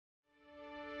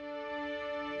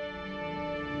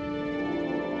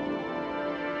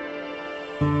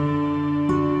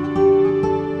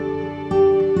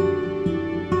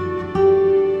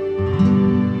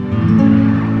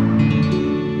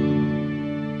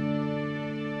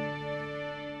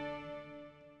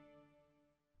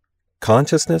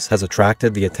Consciousness has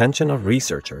attracted the attention of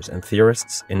researchers and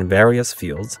theorists in various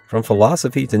fields, from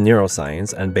philosophy to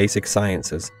neuroscience and basic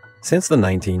sciences, since the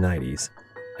 1990s,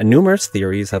 and numerous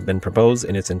theories have been proposed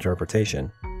in its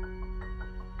interpretation.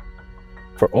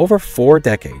 For over 4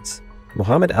 decades,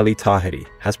 Muhammad Ali Taheri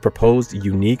has proposed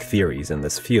unique theories in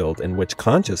this field in which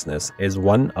consciousness is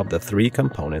one of the 3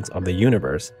 components of the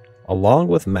universe, along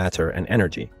with matter and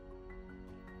energy.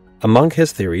 Among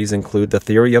his theories include the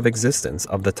theory of existence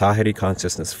of the Taheri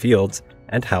Consciousness Fields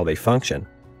and how they function,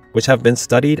 which have been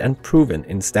studied and proven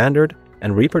in standard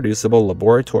and reproducible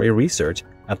laboratory research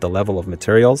at the level of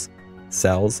materials,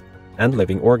 cells, and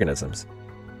living organisms.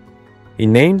 He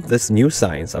named this new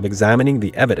science of examining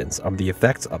the evidence of the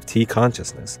effects of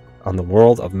T-Consciousness on the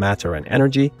world of matter and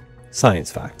energy,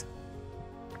 Sciencefact.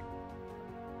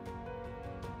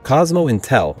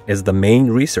 Cosmointel is the main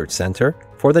research center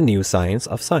for the new science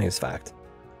of Sciencefact.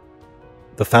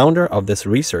 The founder of this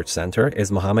research center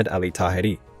is Muhammad Ali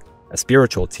Taheri, a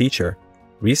spiritual teacher,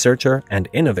 researcher, and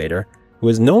innovator who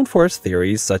is known for his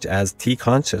theories such as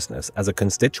T-Consciousness as a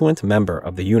constituent member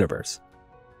of the universe,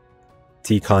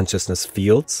 T-Consciousness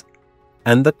Fields,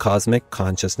 and the Cosmic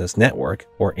Consciousness Network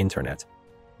or Internet.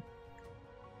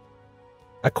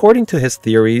 According to his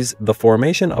theories, the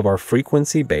formation of our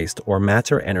frequency-based or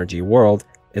matter-energy world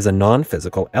is a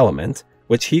non-physical element,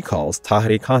 which he calls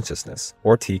Taheri Consciousness,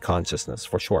 or T-Consciousness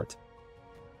for short.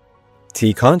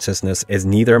 T-Consciousness is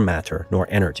neither matter nor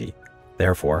energy.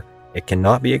 Therefore, it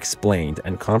cannot be explained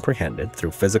and comprehended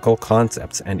through physical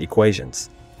concepts and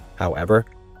equations. However,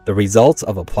 the results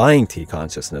of applying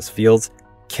T-Consciousness fields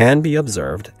can be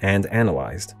observed and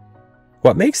analyzed.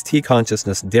 What makes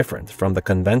T-Consciousness different from the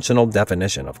conventional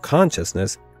definition of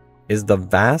consciousness is the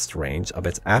vast range of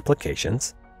its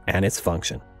applications and its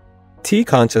function.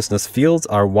 T-Consciousness fields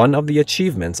are one of the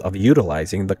achievements of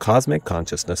utilizing the Cosmic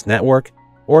Consciousness Network,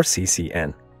 or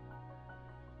CCN.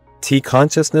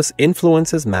 T-Consciousness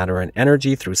influences matter and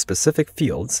energy through specific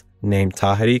fields named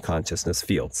Taheri Consciousness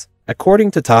Fields.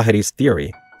 According to Taheri's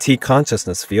theory,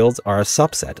 T-Consciousness fields are a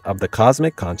subset of the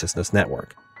Cosmic Consciousness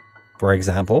Network. For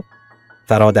example,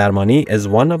 Faradarmani is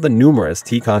one of the numerous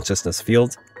T-Consciousness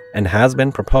fields and has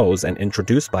been proposed and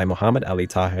introduced by Muhammad Ali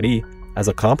Taheri as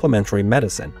a complementary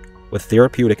medicine with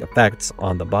therapeutic effects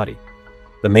on the body.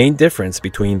 The main difference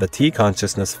between the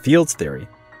T-Consciousness fields theory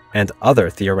and other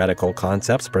theoretical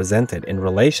concepts presented in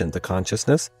relation to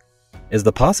consciousness is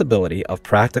the possibility of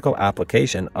practical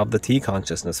application of the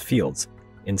T-Consciousness fields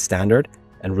in standard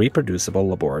and reproducible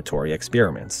laboratory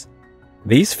experiments.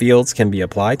 These fields can be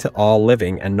applied to all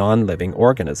living and non-living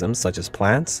organisms such as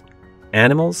plants,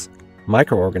 animals,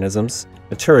 microorganisms,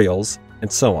 materials,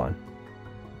 and so on.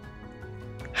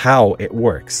 How it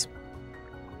works.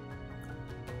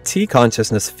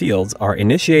 T-Consciousness fields are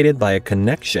initiated by a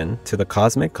connection to the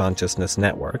Cosmic Consciousness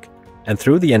Network and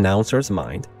through the announcer's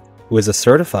mind, who is a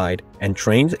certified and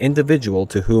trained individual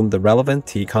to whom the relevant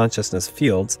T-Consciousness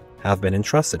fields have been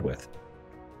entrusted with.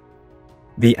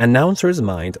 The announcer's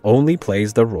mind only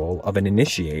plays the role of an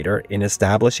initiator in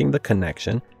establishing the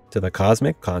connection to the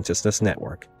Cosmic Consciousness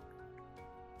Network.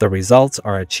 The results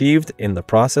are achieved in the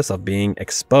process of being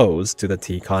exposed to the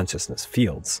T-Consciousness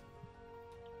fields.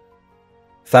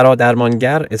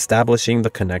 Faradarmangar establishing the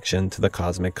connection to the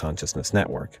Cosmic Consciousness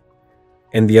Network.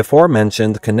 In the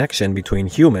aforementioned connection between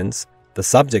humans, the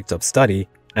subject of study,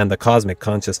 and the Cosmic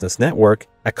Consciousness Network,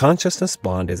 a consciousness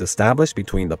bond is established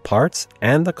between the parts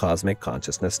and the Cosmic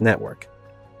Consciousness Network.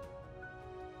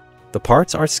 The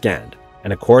parts are scanned,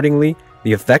 and accordingly,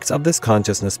 the effects of this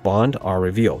consciousness bond are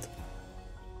revealed.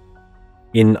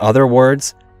 In other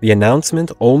words, the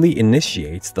announcement only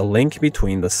initiates the link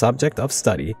between the subject of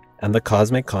study and the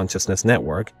Cosmic Consciousness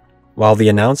Network, while the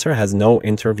announcer has no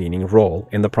intervening role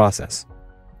in the process.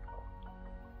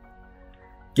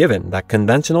 Given that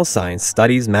conventional science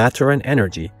studies matter and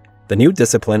energy, the new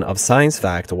discipline of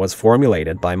Sciencefact was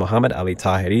formulated by Muhammad Ali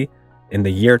Taheri in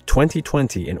the year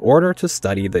 2020 in order to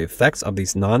study the effects of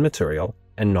these non-material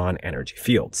and non-energy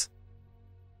fields.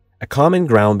 A common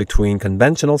ground between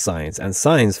conventional science and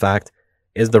Sciencefact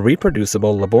is the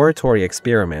reproducible laboratory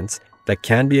experiments that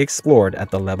can be explored at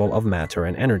the level of matter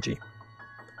and energy.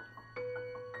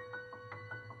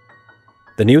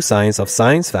 The new science of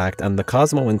Sciencefact and the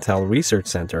Cosmointel Research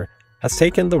Center has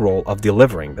taken the role of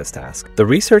delivering this task. The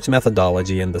research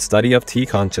methodology in the study of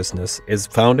T-Consciousness is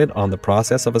founded on the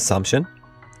process of assumption,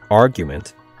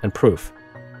 argument, and proof.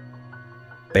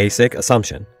 Basic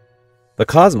assumption. The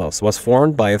cosmos was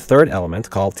formed by a third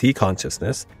element called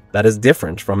T-Consciousness that is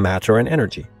different from matter and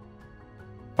energy.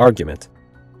 Argument.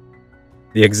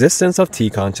 The existence of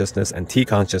T-Consciousness and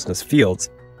T-Consciousness fields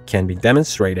can be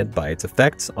demonstrated by its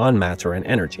effects on matter and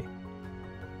energy.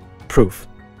 proof.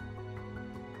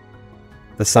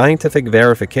 The scientific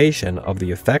verification of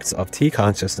the effects of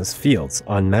T-consciousness fields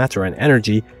on matter and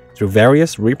energy through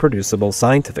various reproducible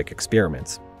scientific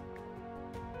experiments.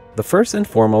 The first and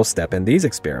foremost step in these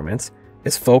experiments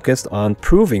is focused on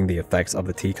proving the effects of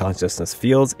the T-consciousness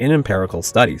fields in empirical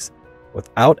studies,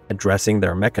 without addressing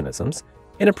their mechanisms,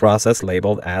 in a process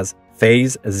labeled as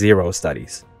Phase 0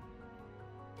 studies.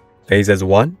 Phases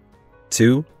 1,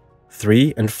 2,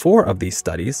 3, and 4 of these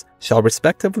studies shall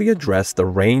respectively address the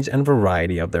range and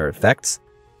variety of their effects,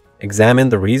 examine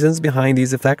the reasons behind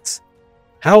these effects,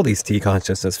 how these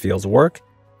T-consciousness fields work,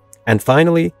 and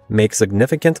finally make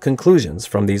significant conclusions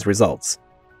from these results.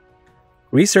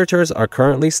 Researchers are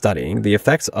currently studying the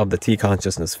effects of the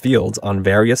T-consciousness fields on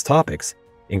various topics,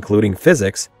 including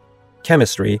physics,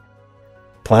 chemistry,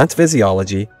 plant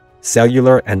physiology,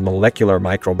 cellular and molecular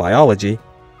microbiology,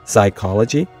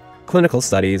 psychology, clinical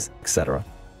studies, etc.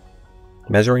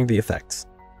 Measuring the effects.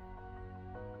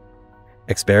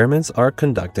 Experiments are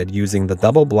conducted using the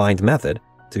double-blind method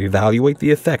to evaluate the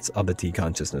effects of the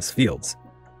T-consciousness fields.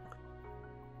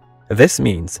 This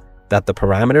means that the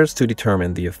parameters to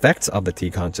determine the effects of the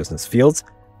T-consciousness fields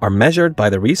are measured by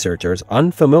the researchers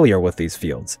unfamiliar with these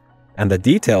fields, and the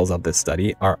details of this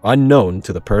study are unknown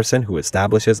to the person who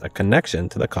establishes a connection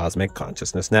to the cosmic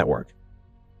consciousness network.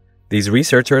 These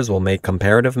researchers will make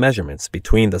comparative measurements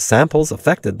between the samples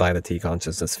affected by the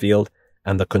T-consciousness field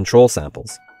and the control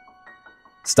samples.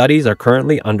 Studies are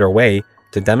currently underway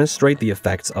to demonstrate the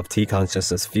effects of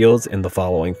T-consciousness fields in the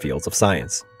following fields of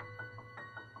science: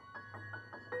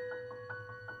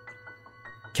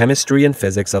 chemistry and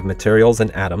physics of materials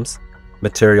and atoms,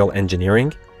 material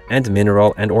engineering, and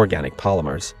mineral and organic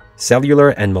polymers, cellular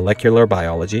and molecular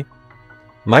biology,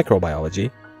 microbiology,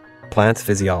 plant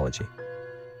physiology.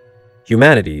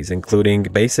 Humanities, including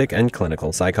basic and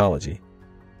clinical psychology.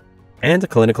 And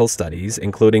clinical studies,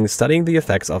 including studying the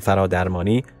effects of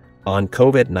phytodatamoni on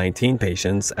COVID-19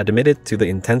 patients admitted to the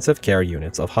intensive care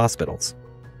units of hospitals.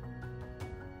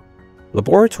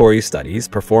 Laboratory studies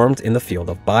performed in the field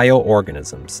of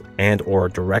bioorganisms and/or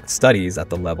direct studies at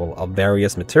the level of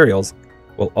various materials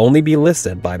will only be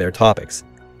listed by their topics,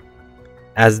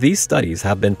 as these studies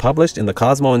have been published in the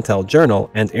Cosmointel journal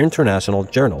and international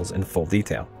journals in full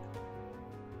detail.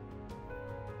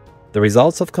 The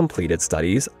results of completed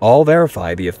studies all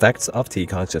verify the effects of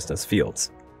T-consciousness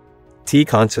fields.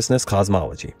 T-Consciousness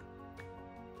Cosmology.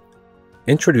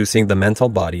 Introducing the mental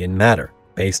body in matter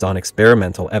based on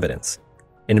experimental evidence,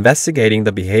 investigating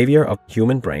the behavior of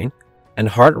human brain and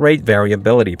heart rate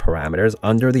variability parameters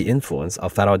under the influence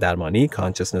of phytodatamoni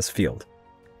consciousness field.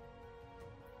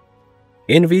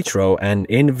 In vitro and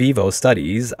in vivo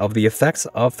studies of the effects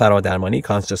of phytodatamoni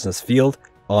consciousness field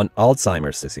on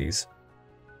Alzheimer's disease.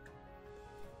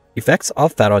 Effects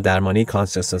of phytodatamoni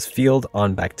consciousness field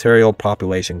on bacterial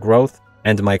population growth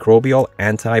and microbial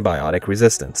antibiotic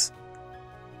resistance.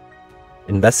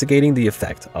 Investigating the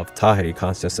effect of Taheri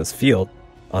Consciousness Field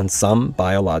on some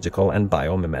biological and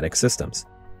biomimetic systems.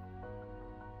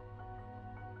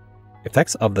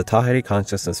 Effects of the Taheri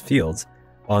Consciousness Fields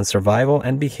on survival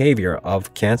and behavior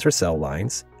of cancer cell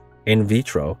lines, in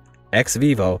vitro, ex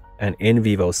vivo, and in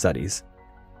vivo studies.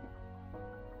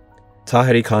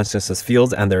 Taheri Consciousness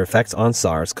Fields and their effects on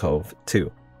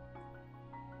SARS-CoV-2.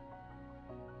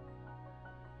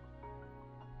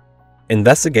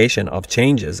 Investigation of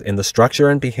changes in the structure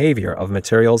and behavior of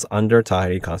materials under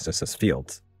Taheri Consciousness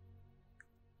Fields.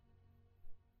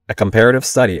 A comparative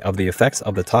study of the effects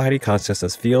of the Taheri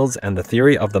Consciousness Fields and the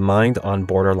theory of the mind on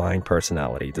borderline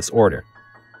personality disorder.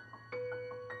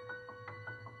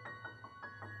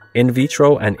 In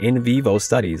vitro and in vivo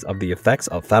studies of the effects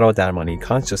of phytodatamoni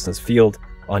consciousness field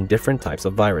on different types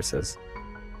of viruses.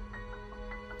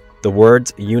 The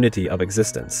words unity of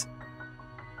existence.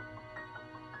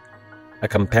 A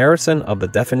comparison of the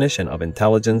definition of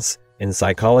intelligence in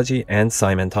psychology and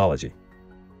Scientology.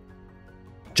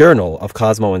 Journal of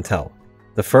Cosmointel,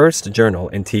 the first journal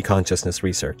in T-consciousness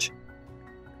research.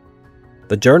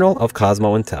 The Journal of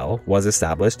Cosmointel was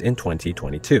established in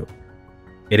 2022.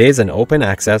 It is an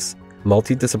open-access,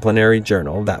 multidisciplinary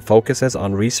journal that focuses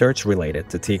on research related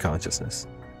to T-consciousness.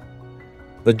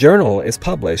 The journal is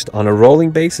published on a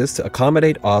rolling basis to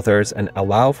accommodate authors and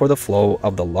allow for the flow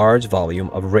of the large volume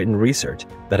of written research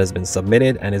that has been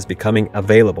submitted and is becoming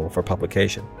available for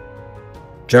publication.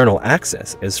 Journal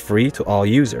access is free to all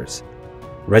users.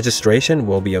 Registration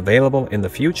will be available in the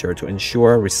future to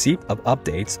ensure receipt of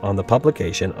updates on the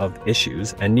publication of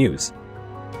issues and news.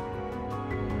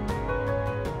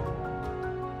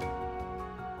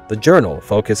 The journal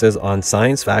focuses on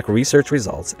Sciencefact research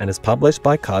results and is published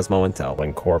by Cosmointel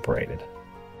Incorporated.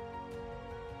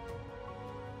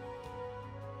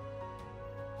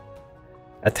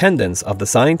 Attendance of the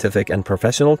scientific and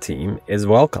professional team is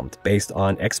welcomed based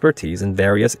on expertise in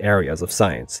various areas of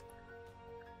science.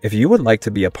 If you would like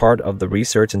to be a part of the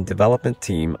research and development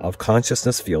team of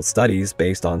consciousness field studies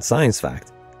based on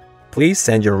Sciencefact, please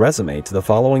send your resume to the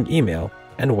following email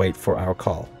and wait for our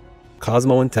call: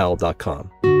 cosmointel.com.